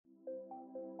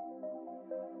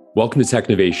Welcome to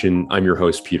Technovation. I'm your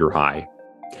host, Peter High.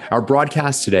 Our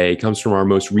broadcast today comes from our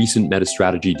most recent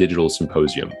MetaStrategy Digital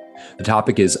Symposium. The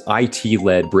topic is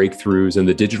IT-led breakthroughs and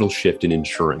the digital shift in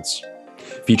insurance,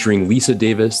 featuring Lisa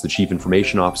Davis, the Chief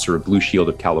Information Officer of Blue Shield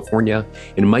of California,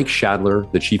 and Mike Shadler,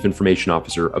 the Chief Information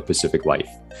Officer of Pacific Life.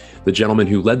 The gentleman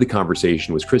who led the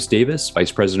conversation was Chris Davis,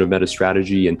 Vice President of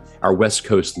MetaStrategy and our West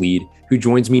Coast lead, who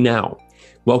joins me now.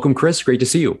 Welcome, Chris. Great to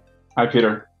see you. Hi,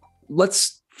 Peter.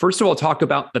 Let's first of all talk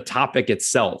about the topic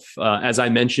itself. As I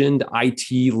mentioned,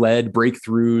 IT-led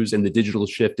breakthroughs and the digital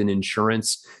shift in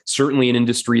insurance, certainly an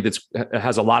industry that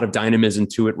has a lot of dynamism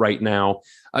to it right now.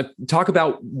 Talk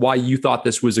about why you thought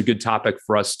this was a good topic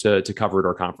for us to cover at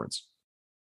our conference.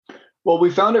 Well,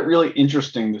 we found it really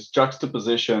interesting, this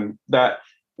juxtaposition that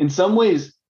in some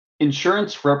ways,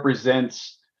 insurance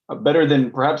represents better than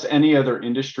perhaps any other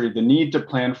industry, the need to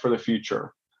plan for the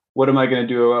future. What am I going to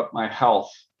do about my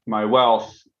health, my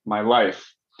wealth, my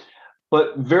life?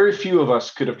 But very few of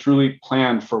us could have truly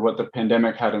planned for what the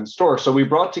pandemic had in store. So we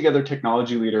brought together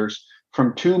technology leaders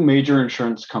from two major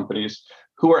insurance companies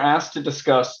who were asked to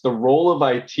discuss the role of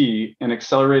IT in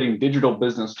accelerating digital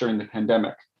business during the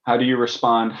pandemic. How do you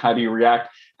respond? How do you react?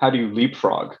 How do you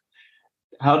leapfrog?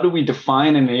 How do we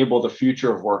define and enable the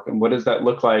future of work? And what does that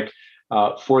look like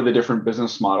for the different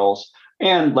business models?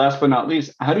 And last but not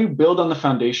least, how do you build on the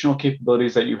foundational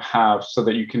capabilities that you have so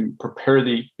that you can prepare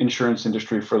the insurance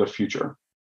industry for the future?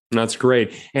 That's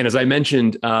great. And as I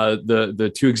mentioned,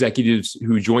 the two executives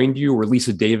who joined you were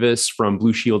Lisa Davis from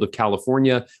Blue Shield of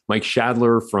California, Mike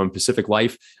Shadler from Pacific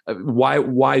Life.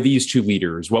 Why these two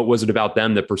leaders? What was it about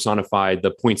them that personified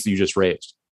the points that you just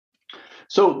raised?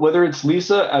 So whether it's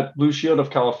Lisa at Blue Shield of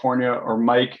California or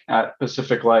Mike at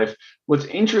Pacific Life, what's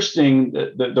interesting,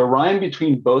 the rhyme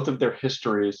between both of their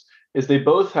histories is they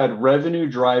both had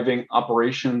revenue-driving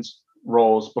operations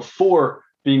roles before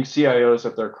being CIOs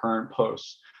at their current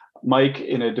posts. Mike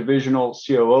in a divisional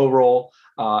COO role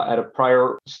at a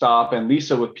prior stop, and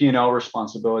Lisa with P&L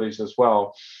responsibilities as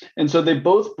well. And so they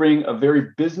both bring a very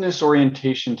business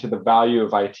orientation to the value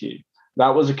of IT.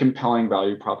 That was a compelling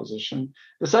value proposition.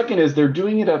 The second is they're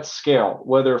doing it at scale,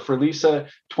 whether for Lisa,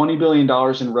 $20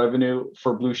 billion in revenue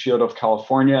for Blue Shield of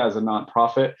California as a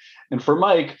nonprofit, and for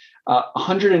Mike,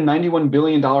 $191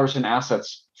 billion in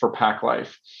assets for Pac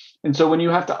Life. And so when you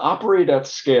have to operate at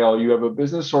scale, you have a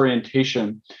business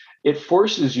orientation, it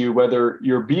forces you, whether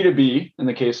you're B2B in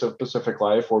the case of Pacific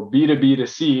Life or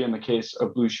B2B2C in the case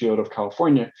of Blue Shield of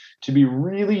California, to be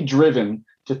really driven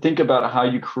to think about how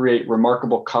you create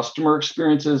remarkable customer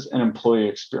experiences and employee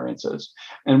experiences.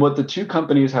 And what the two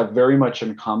companies have very much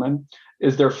in common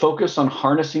is their focus on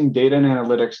harnessing data and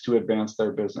analytics to advance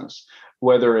their business,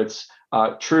 whether it's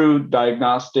true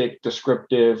diagnostic,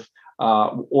 descriptive,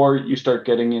 or you start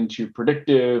getting into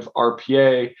predictive,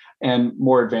 RPA, and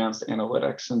more advanced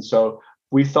analytics. And so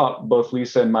we thought both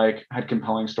Lisa and Mike had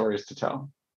compelling stories to tell.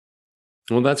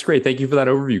 Well, that's great. Thank you for that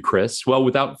overview, Chris. Well,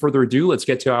 without further ado, let's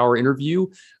get to our interview.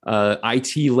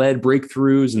 IT-led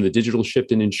breakthroughs and the digital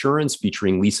shift in insurance,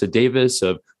 featuring Lisa Davis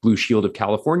of Blue Shield of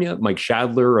California, Mike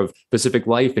Shadler of Pacific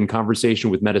Life, in conversation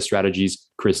with MetaStrategy's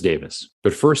Chris Davis.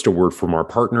 But first, a word from our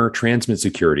partner, Transmit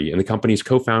Security, and the company's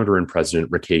co-founder and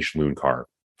president, Rakesh Lunkar.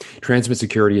 Transmit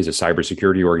Security is a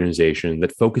cybersecurity organization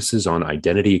that focuses on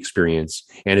identity experience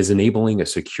and is enabling a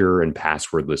secure and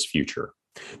passwordless future.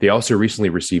 They also recently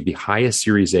received the highest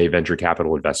Series A venture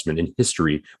capital investment in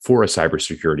history for a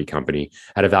cybersecurity company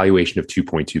at a valuation of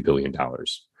 $2.2 billion.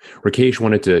 Rakesh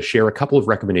wanted to share a couple of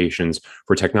recommendations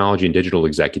for technology and digital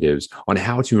executives on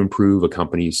how to improve a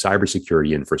company's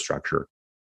cybersecurity infrastructure.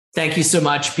 Thank you so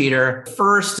much, Peter.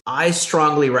 First, I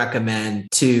strongly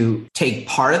recommend to take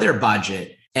part of their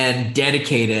budget and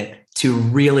dedicate it to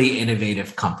really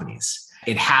innovative companies.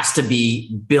 It has to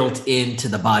be built into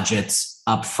the budgets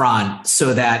up front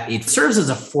so that it serves as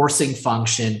a forcing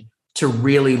function to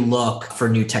really look for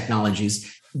new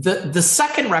technologies. The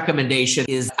second recommendation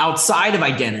is outside of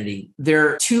identity. There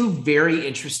are two very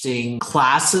interesting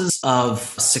classes of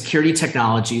security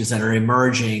technologies that are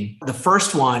emerging. The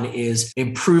first one is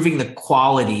improving the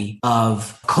quality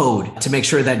of code to make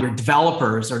sure that your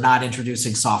developers are not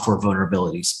introducing software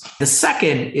vulnerabilities. The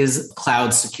second is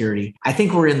cloud security. I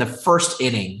think we're in the first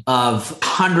inning of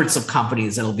hundreds of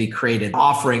companies that will be created,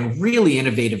 offering really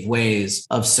innovative ways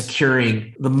of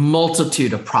securing the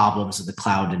multitude of problems in the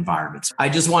cloud environments. I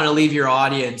just want to leave your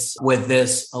audience with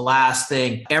this last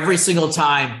thing. Every single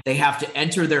time they have to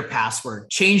enter their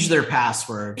password, change their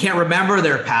password, can't remember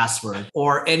their password,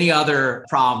 or any other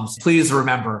problems, please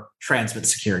remember Transmit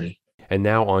Security. And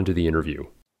now on to the interview.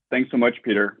 Thanks so much,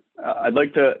 Peter. I'd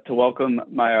like to welcome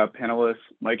my panelists,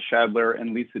 Mike Shadler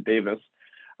and Lisa Davis.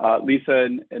 Lisa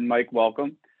and Mike,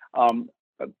 welcome.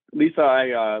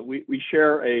 Lisa, we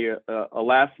share a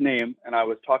last name, and I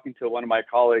was talking to one of my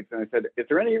colleagues, and I said, "Is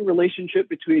there any relationship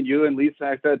between you and Lisa?"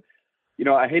 I said,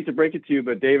 I hate to break it to you,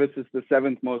 but Davis is the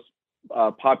seventh most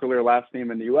popular last name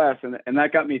in the U.S., and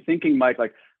that got me thinking, Mike,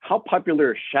 like, how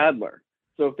popular is Shadler?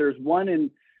 So if there's one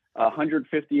in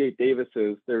 158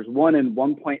 Davises, there's one in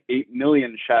 1.8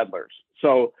 million Shadlers.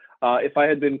 So if I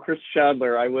had been Chris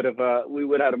Shadler, we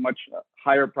would have had a much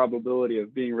higher probability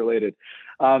of being related.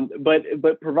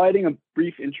 But providing a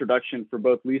brief introduction for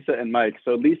both Lisa and Mike.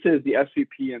 So Lisa is the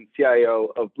SVP and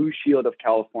CIO of Blue Shield of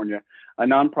California, a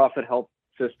nonprofit health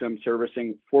system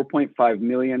servicing 4.5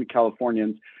 million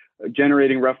Californians,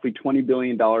 generating roughly $20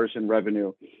 billion in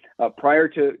revenue. Prior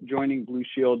to joining Blue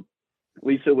Shield,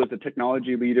 Lisa was a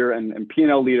technology leader and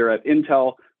P&L leader at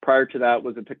Intel. Prior to that,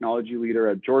 was a technology leader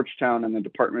at Georgetown and the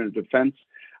Department of Defense.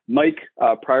 Mike,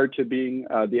 prior to being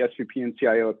the SVP and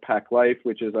CIO at Pac Life,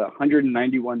 which is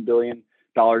 $191 billion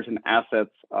in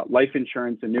assets, life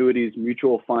insurance, annuities,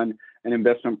 mutual fund, and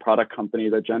investment product company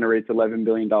that generates $11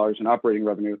 billion in operating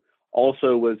revenue,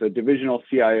 also was a divisional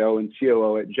CIO and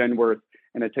COO at Genworth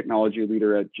and a technology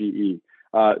leader at GE.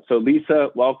 So Lisa,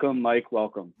 welcome. Mike,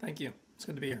 welcome. Thank you. It's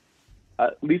good to be here.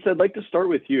 Lisa, I'd like to start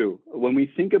with you. When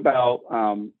we think about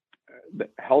the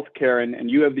healthcare,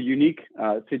 and you have the unique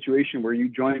situation where you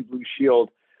joined Blue Shield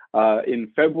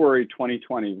in February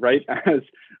 2020, right as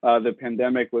the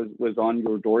pandemic was on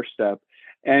your doorstep.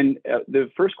 And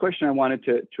the first question I wanted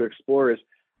to explore is,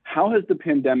 how has the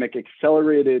pandemic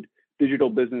accelerated digital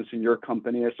business in your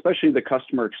company, especially the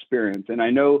customer experience? And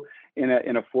I know in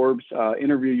a Forbes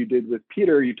interview you did with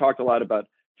Peter, you talked a lot about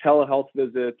telehealth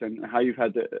visits and how you've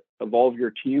had to evolve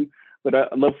your team, but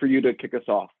I'd love for you to kick us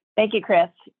off. Thank you, Chris.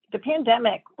 The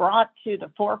pandemic brought to the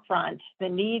forefront the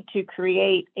need to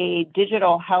create a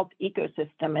digital health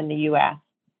ecosystem in the U.S.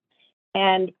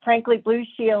 And frankly, Blue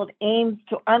Shield aims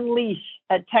to unleash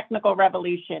a technical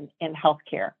revolution in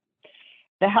healthcare.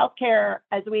 The healthcare,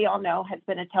 as we all know, has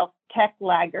been a tech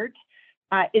laggard,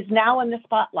 is now in the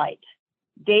spotlight.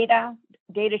 Data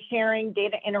sharing,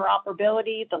 data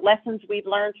interoperability, the lessons we've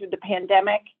learned through the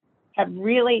pandemic have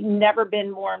really never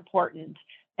been more important.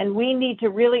 And we need to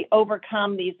really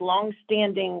overcome these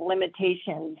long-standing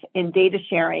limitations in data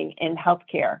sharing in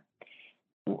healthcare.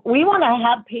 We want to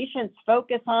have patients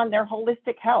focus on their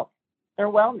holistic health, their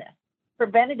wellness,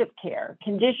 preventative care,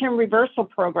 condition reversal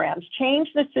programs, change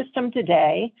the system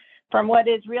today from what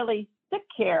is really sick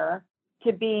care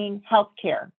to being health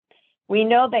care. We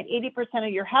know that 80%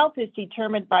 of your health is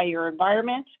determined by your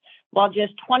environment, while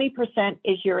just 20%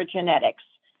 is your genetics.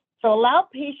 So allow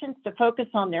patients to focus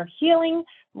on their healing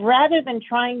rather than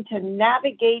trying to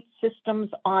navigate systems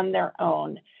on their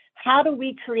own. How do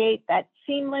we create that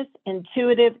seamless,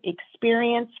 intuitive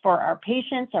experience for our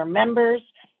patients, our members,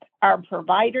 our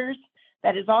providers,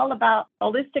 that is all about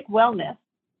holistic wellness,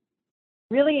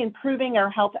 really improving our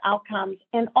health outcomes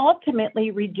and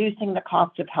ultimately reducing the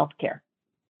cost of healthcare?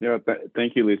 Yeah,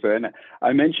 thank you, Lisa. And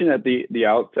I mentioned at the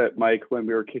outset, Mike, when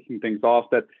we were kicking things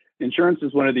off, that insurance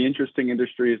is one of the interesting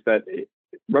industries that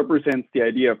represents the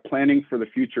idea of planning for the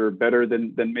future better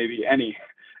than maybe any.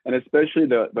 And especially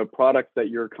the products that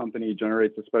your company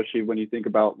generates, especially when you think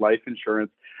about life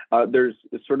insurance, there's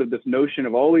sort of this notion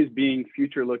of always being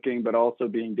future looking, but also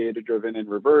being data driven in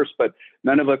reverse. But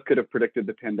none of us could have predicted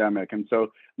the pandemic. And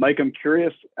so, Mike, I'm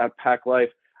curious at Pac Life,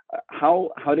 how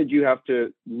did you have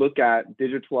to look at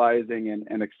digitalizing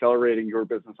and accelerating your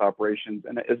business operations?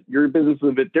 And as your business is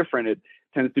a bit different, it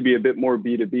tends to be a bit more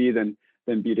B2B than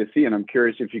B2C. And I'm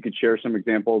curious if you could share some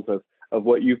examples of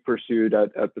what you've pursued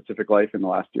at Pacific Life in the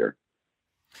last year.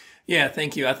 Yeah,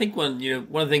 thank you. I think one of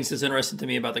the things that's interesting to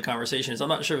me about the conversation is I'm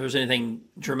not sure if there's anything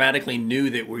dramatically new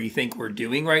that we think we're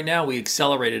doing right now. We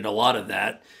accelerated a lot of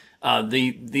that.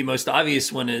 The most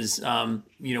obvious one is, when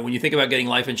you think about getting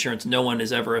life insurance, no one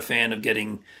is ever a fan of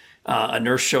getting a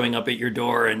nurse showing up at your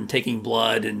door and taking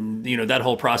blood and, that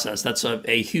whole process. That's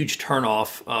a huge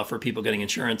turnoff for people getting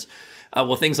insurance.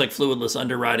 Well, things like fluidless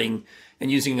underwriting and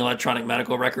using electronic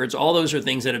medical records, all those are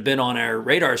things that have been on our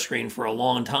radar screen for a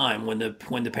long time. When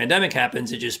the pandemic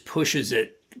happens, it just pushes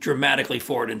it dramatically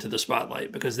forward into the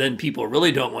spotlight, because then people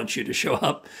really don't want you to show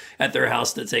up at their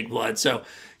house to take blood. So,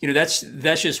 that's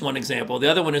just one example. The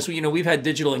other one is, we've had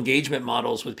digital engagement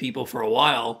models with people for a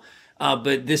while,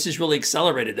 but this has really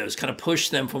accelerated those, kind of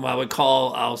pushed them from what I would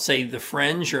call, I'll say, the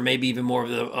fringe, or maybe even more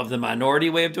of the minority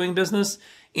way of doing business,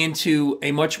 into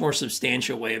a much more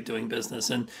substantial way of doing business.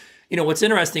 And what's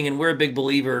interesting, and we're a big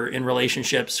believer in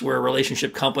relationships. We're a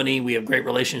relationship company. We have great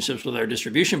relationships with our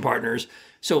distribution partners.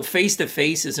 So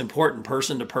face-to-face is important.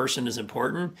 Person-to-person is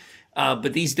important.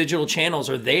 But these digital channels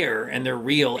are there and they're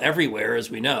real everywhere, as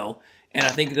we know. And I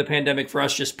think the pandemic for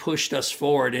us just pushed us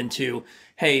forward into,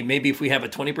 hey, maybe if we have a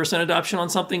 20% adoption on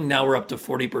something, now we're up to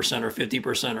 40% or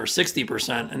 50% or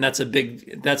 60%. And that's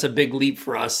a big leap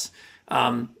for us.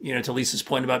 To Lisa's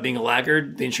point about being a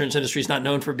laggard, the insurance industry is not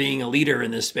known for being a leader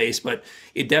in this space, but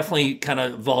it definitely kind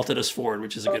of vaulted us forward,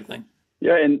 which is a good thing.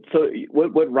 Yeah, and so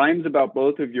what rhymes about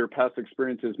both of your past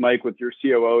experiences, Mike, with your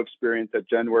COO experience at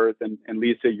Genworth, and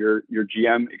Lisa, your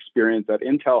GM experience at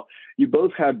Intel, you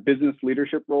both had business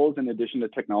leadership roles in addition to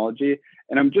technology.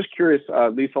 And I'm just curious,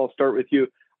 Lisa, I'll start with you.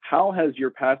 How has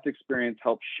your past experience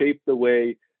helped shape the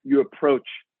way you approach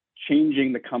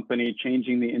changing the company,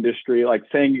 changing the industry? Like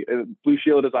saying Blue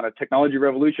Shield is on a technology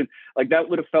revolution, like that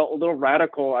would have felt a little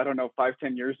radical, I don't know,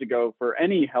 5-10 years ago for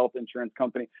any health insurance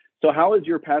company. So how has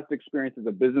your past experience as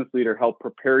a business leader helped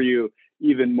prepare you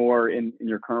even more in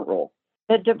your current role?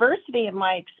 The diversity of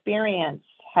my experience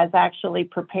has actually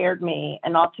prepared me,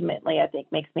 and ultimately I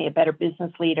think makes me a better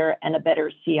business leader and a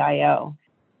better CIO.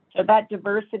 So that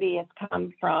diversity has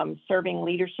come from serving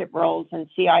leadership roles and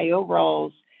CIO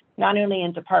roles, not only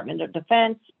in Department of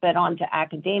Defense, but onto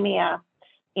academia,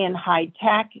 in high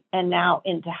tech, and now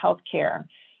into healthcare.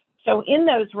 So in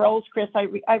those roles, Chris,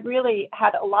 I really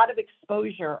had a lot of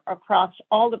exposure across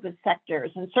all of the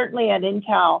sectors. And certainly at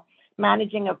Intel,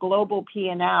 managing a global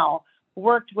P&L,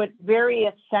 worked with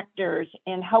various sectors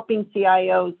in helping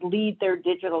CIOs lead their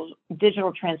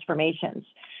digital transformations.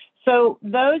 So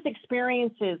those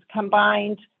experiences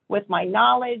combined with my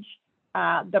knowledge,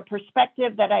 the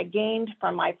perspective that I gained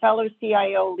from my fellow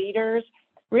CIO leaders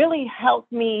really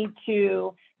helped me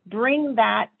to bring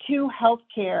that to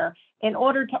healthcare in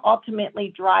order to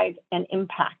ultimately drive an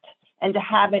impact and to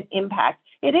have an impact.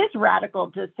 It is radical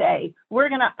to say we're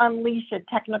going to unleash a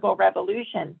technical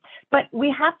revolution, but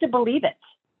we have to believe it.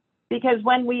 Because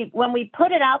when we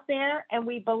put it out there and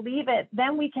we believe it,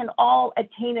 then we can all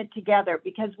attain it together,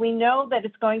 because we know that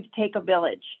it's going to take a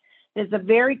village. It's a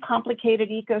very complicated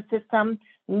ecosystem.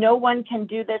 No one can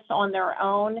do this on their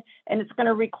own. And it's going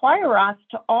to require us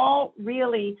to all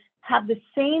really have the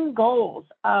same goals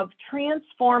of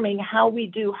transforming how we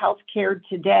do healthcare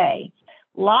today.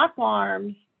 Lock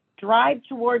arms, drive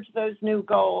towards those new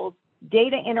goals,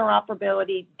 data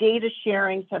interoperability, data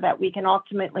sharing, so that we can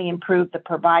ultimately improve the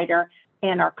provider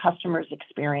and our customers'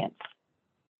 experience.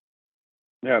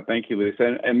 Yeah, thank you,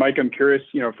 Lisa. And Mike, I'm curious,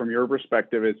 from your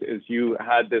perspective, as you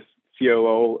had this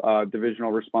COO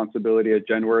divisional responsibility at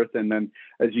Genworth, and then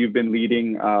as you've been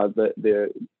leading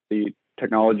the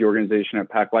technology organization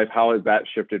at PacLife, how has that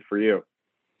shifted for you?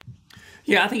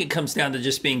 Yeah, I think it comes down to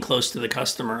just being close to the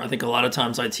customer. I think a lot of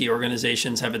times IT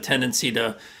organizations have a tendency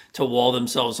to wall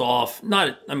themselves off. I'm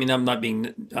not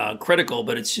being critical,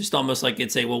 but it's just almost like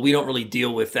it's we don't really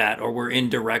deal with that, or we're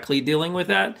indirectly dealing with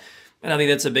that. And I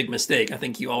think that's a big mistake. I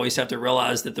think you always have to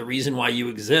realize that the reason why you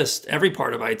exist, every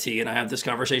part of IT, and I have this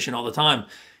conversation all the time,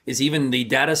 is even the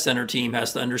data center team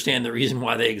has to understand the reason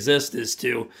why they exist is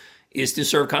to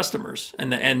serve customers.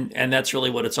 And that's really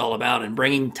what it's all about. And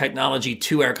bringing technology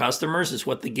to our customers is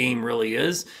what the game really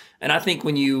is. And I think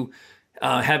when you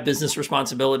have business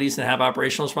responsibilities and have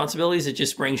operational responsibilities, it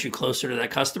just brings you closer to that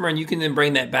customer. And you can then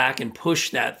bring that back and push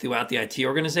that throughout the IT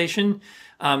organization.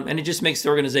 And it just makes the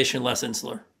organization less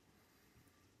insular.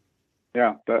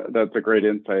 Yeah, that's a great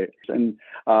insight. And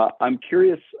I'm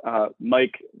curious,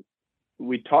 Mike,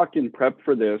 we talked in prep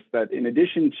for this, that in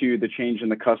addition to the change in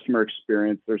the customer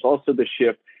experience, there's also the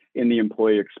shift in the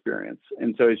employee experience.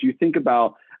 And so as you think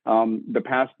about the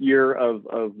past year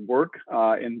of work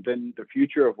and then the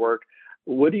future of work,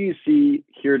 what do you see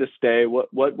here to stay?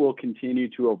 What will continue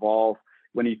to evolve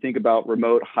when you think about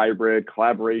remote, hybrid,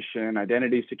 collaboration,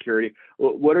 identity security?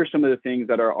 What are some of the things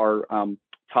that are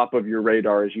top of your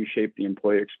radar as you shape the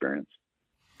employee experience?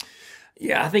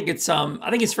 Yeah, I think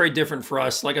it's very different for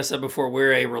us. Like I said before,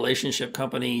 we're a relationship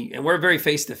company and we're a very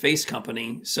face-to-face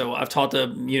company. So I've talked to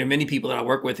many people that I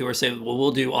work with who are saying, well,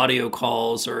 we'll do audio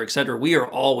calls or et cetera. We are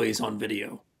always on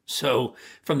video. So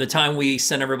from the time we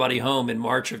sent everybody home in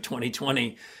March of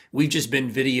 2020, we've just been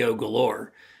video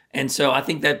galore. And so I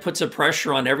think that puts a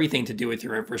pressure on everything to do with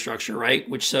your infrastructure, right?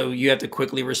 So you have to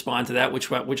quickly respond to that,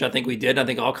 which I think we did. I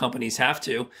think all companies have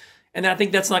to. And I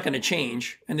think that's not going to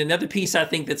change. And another piece I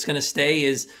think that's going to stay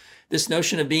is this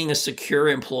notion of being a secure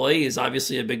employee is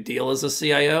obviously a big deal as a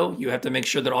CIO. You have to make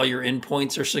sure that all your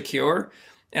endpoints are secure.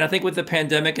 And I think with the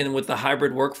pandemic and with the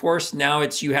hybrid workforce, now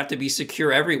you have to be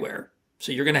secure everywhere.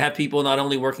 So you're going to have people not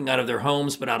only working out of their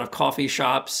homes, but out of coffee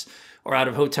shops or out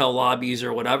of hotel lobbies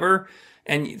or whatever.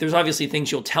 And there's obviously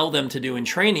things you'll tell them to do in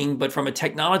training, but from a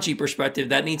technology perspective,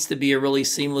 that needs to be a really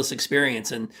seamless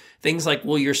experience. And things like,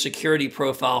 will your security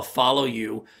profile follow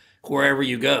you wherever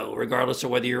you go, regardless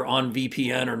of whether you're on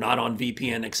VPN or not on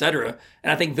VPN, et cetera.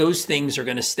 And I think those things are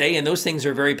going to stay, and those things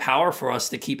are very powerful for us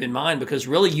to keep in mind, because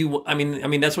really I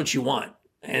mean, that's what you want.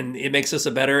 And it makes us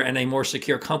a better and a more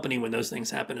secure company when those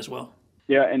things happen as well.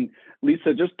 Yeah, and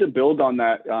Lisa, just to build on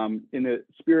that, in the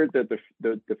spirit that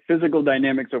the physical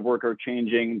dynamics of work are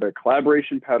changing, the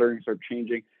collaboration patterns are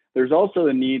changing, there's also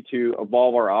the need to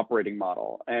evolve our operating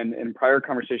model. And in prior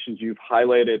conversations, you've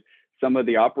highlighted some of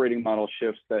the operating model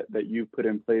shifts that you've put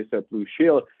in place at Blue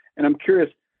Shield. And I'm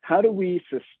curious, how do we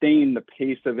sustain the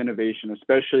pace of innovation,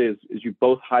 especially as you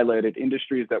both highlighted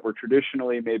industries that were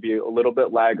traditionally maybe a little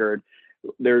bit laggard?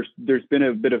 There's been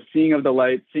a bit of seeing of the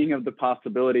light, seeing of the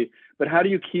possibility, but how do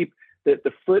you keep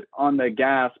the foot on the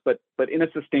gas, but in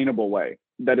a sustainable way,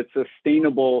 that it's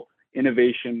sustainable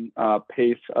innovation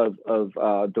pace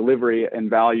of delivery and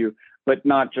value, but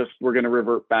not just we're going to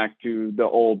revert back to the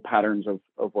old patterns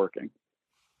of working?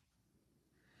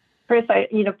 Chris,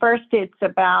 first it's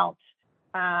about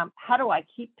how do I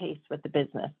keep pace with the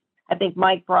business? I think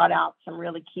Mike brought out some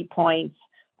really key points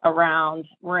around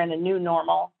we're in a new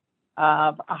normal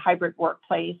of a hybrid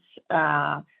workplace.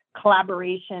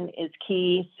 Collaboration is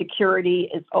key. Security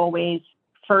is always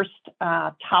first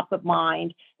top of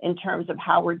mind in terms of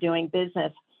how we're doing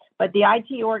business. But the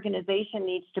IT organization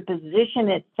needs to position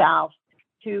itself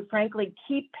to, frankly,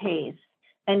 keep pace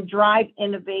and drive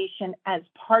innovation as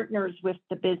partners with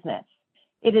the business.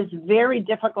 It is very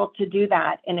difficult to do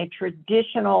that in a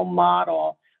traditional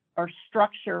model or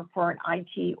structure for an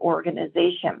IT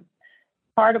organization.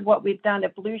 Part of what we've done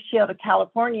at Blue Shield of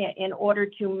California in order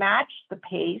to match the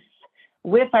pace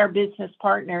with our business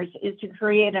partners is to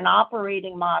create an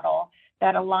operating model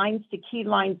that aligns to key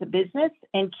lines of business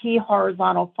and key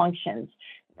horizontal functions.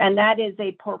 And that is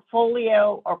a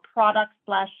portfolio or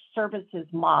product/services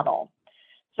model.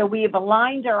 So we have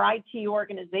aligned our IT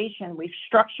organization. We've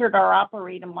structured our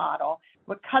operating model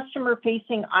with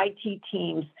customer-facing IT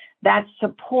teams that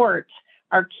support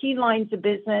our key lines of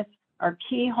business, our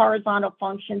key horizontal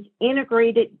functions,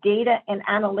 integrated data and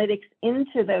analytics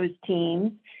into those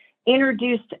teams,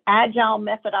 introduced agile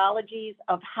methodologies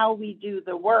of how we do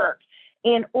the work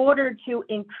in order to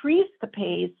increase the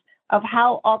pace of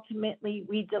how ultimately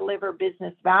we deliver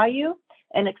business value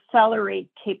and accelerate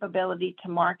capability to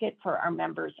market for our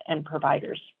members and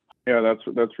providers. Yeah,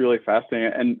 that's really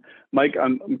fascinating. And Mike,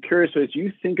 I'm curious, as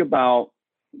you think about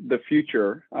the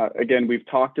future, again, we've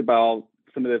talked about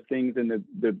some of the things in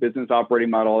the business operating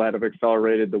model that have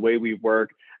accelerated the way we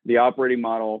work, the operating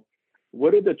model.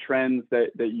 What are the trends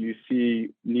that you see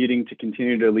needing to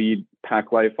continue to lead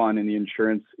Pac Life on in the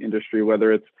insurance industry,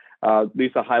 whether it's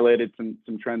Lisa highlighted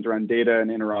some trends around data and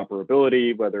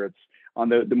interoperability, whether it's on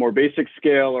the more basic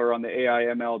scale or on the AI,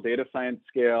 ML, data science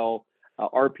scale,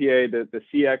 RPA, the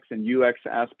CX and UX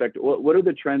aspect. What are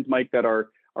the trends, Mike, that are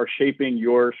shaping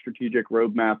your strategic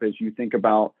roadmap as you think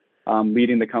about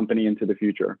leading the company into the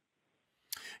future?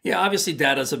 Yeah, obviously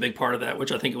data is a big part of that,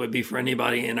 which I think it would be for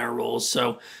anybody in our roles.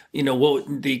 So,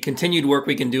 what the continued work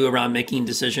we can do around making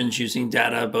decisions using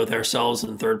data, both ourselves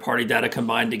and third-party data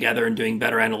combined together and doing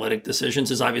better analytic decisions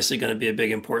is obviously going to be a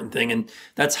big important thing. And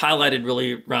that's highlighted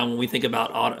really around when we think about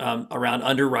around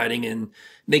underwriting and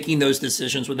making those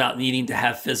decisions without needing to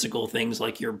have physical things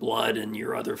like your blood and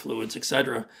your other fluids, et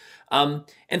cetera.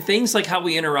 And things like how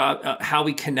we interact, how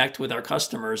we connect with our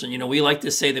customers. And, we like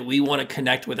to say that we want to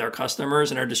connect with our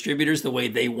customers and our distributors the way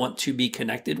they want to be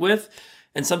connected with.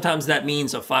 And sometimes that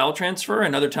means a file transfer,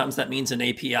 and other times that means an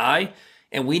API.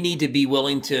 And we need to be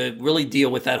willing to really deal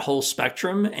with that whole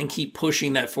spectrum and keep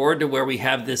pushing that forward to where we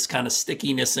have this kind of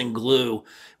stickiness and glue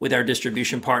with our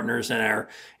distribution partners and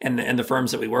the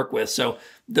firms that we work with. So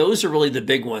those are really the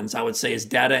big ones, I would say, is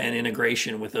data and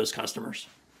integration with those customers.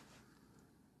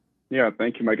 Yeah,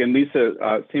 thank you, Mike. And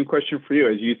Lisa, same question for you.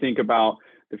 As you think about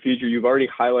the future, you've already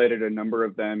highlighted a number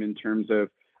of them in terms of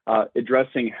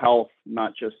addressing health,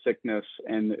 not just sickness,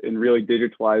 and really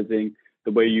digitalizing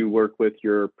the way you work with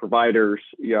your providers,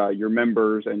 your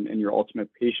members, and your ultimate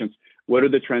patients. What are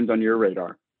the trends on your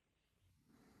radar?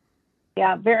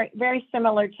 Yeah, very, very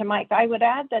similar to Mike. I would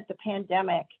add that the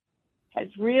pandemic has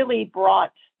really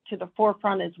brought to the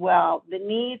forefront as well the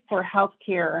need for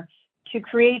healthcare to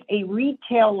create a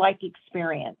retail-like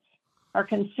experience. Our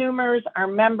consumers, our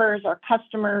members, our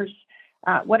customers,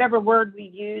 whatever word we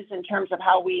use in terms of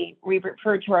how we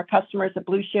refer to our customers at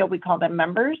Blue Shield, we call them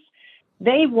members.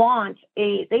 They want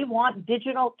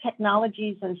digital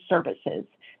technologies and services.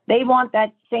 They want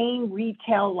that same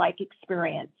retail-like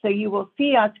experience. So you will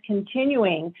see us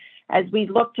continuing as we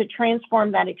look to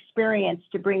transform that experience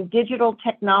to bring digital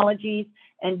technologies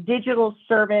and digital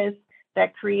service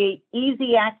that create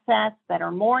easy access, that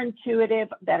are more intuitive,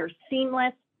 that are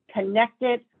seamless,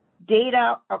 connected,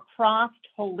 data across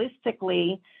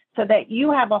holistically, so that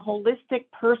you have a holistic,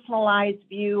 personalized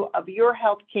view of your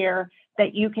healthcare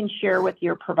that you can share with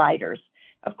your providers.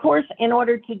 Of course, in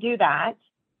order to do that,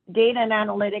 data and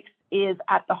analytics is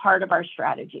at the heart of our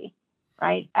strategy,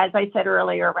 right? As I said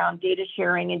earlier, around data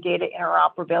sharing and data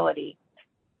interoperability.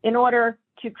 In order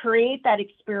to create that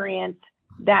experience,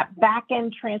 that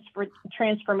back-end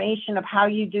transformation of how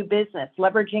you do business,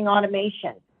 leveraging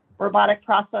automation, robotic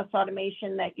process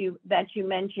automation that you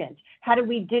mentioned. How do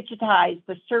we digitize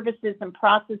the services and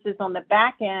processes on the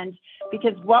back end?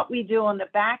 Because what we do on the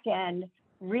back end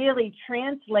really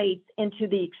translates into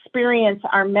the experience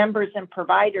our members and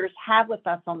providers have with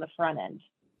us on the front end.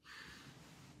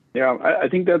 Yeah, I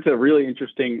think that's a really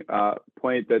interesting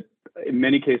point, that in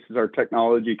many cases our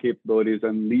technology capabilities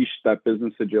unleash that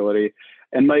business agility.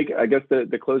 And Mike, I guess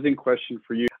the closing question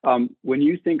for you, when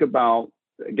you think about,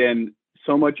 again,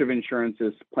 so much of insurance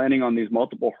is planning on these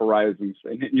multiple horizons.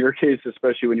 And in your case,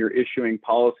 especially when you're issuing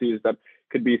policies that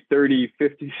could be 30,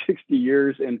 50, 60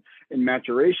 years in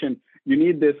maturation, you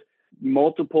need this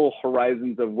multiple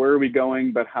horizons of where are we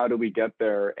going, but how do we get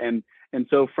there? And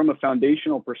so from a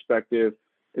foundational perspective,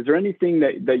 is there anything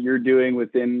that you're doing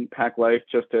within Pac Life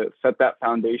just to set that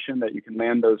foundation that you can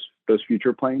land those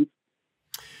future planes?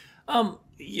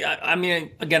 Yeah, I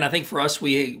mean, again, I think for us,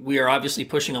 we are obviously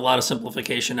pushing a lot of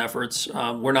simplification efforts.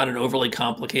 We're not an overly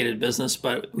complicated business,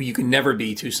 but you can never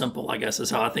be too simple, I guess, is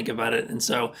how I think about it. And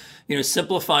so,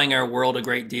 simplifying our world a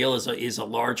great deal is a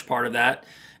large part of that.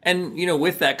 And,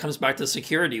 with that comes back to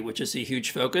security, which is a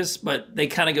huge focus, but they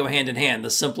kind of go hand in hand. The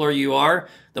simpler you are,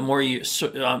 the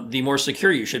more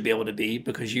secure you should be able to be,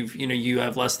 because you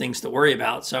have less things to worry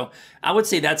about. So I would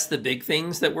say that's the big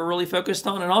things that we're really focused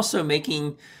on, and also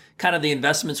making kind of the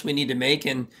investments we need to make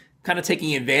and kind of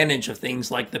taking advantage of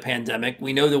things like the pandemic.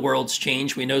 We know the world's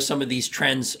changed. We know some of these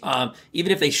trends,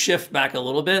 even if they shift back a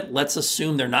little bit, let's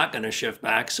assume they're not going to shift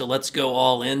back. So let's go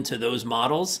all into those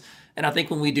models. And I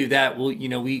think when we do that, we've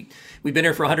been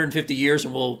here for 150 years,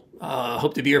 and we'll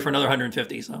hope to be here for another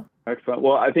 150. So excellent.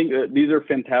 Well, I think these are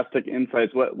fantastic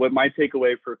insights. What my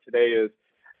takeaway for today is,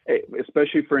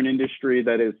 especially for an industry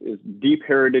that is deep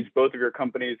heritage, both of your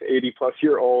companies 80 plus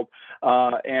year old,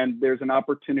 and there's an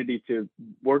opportunity to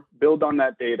build on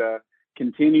that data,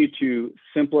 continue to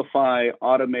simplify,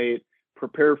 automate,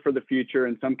 prepare for the future.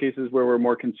 In some cases where we're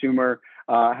more consumer,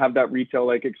 have that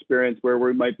retail-like experience where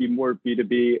we might be more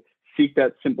B2B, seek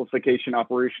that simplification,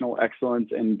 operational excellence,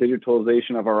 and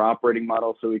digitalization of our operating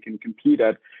model so we can compete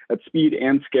at speed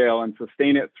and scale and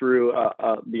sustain it through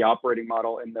the operating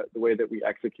model and the way that we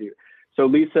execute. So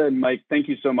Lisa and Mike, thank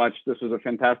you so much. This was a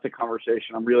fantastic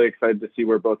conversation. I'm really excited to see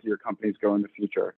where both of your companies go in the future.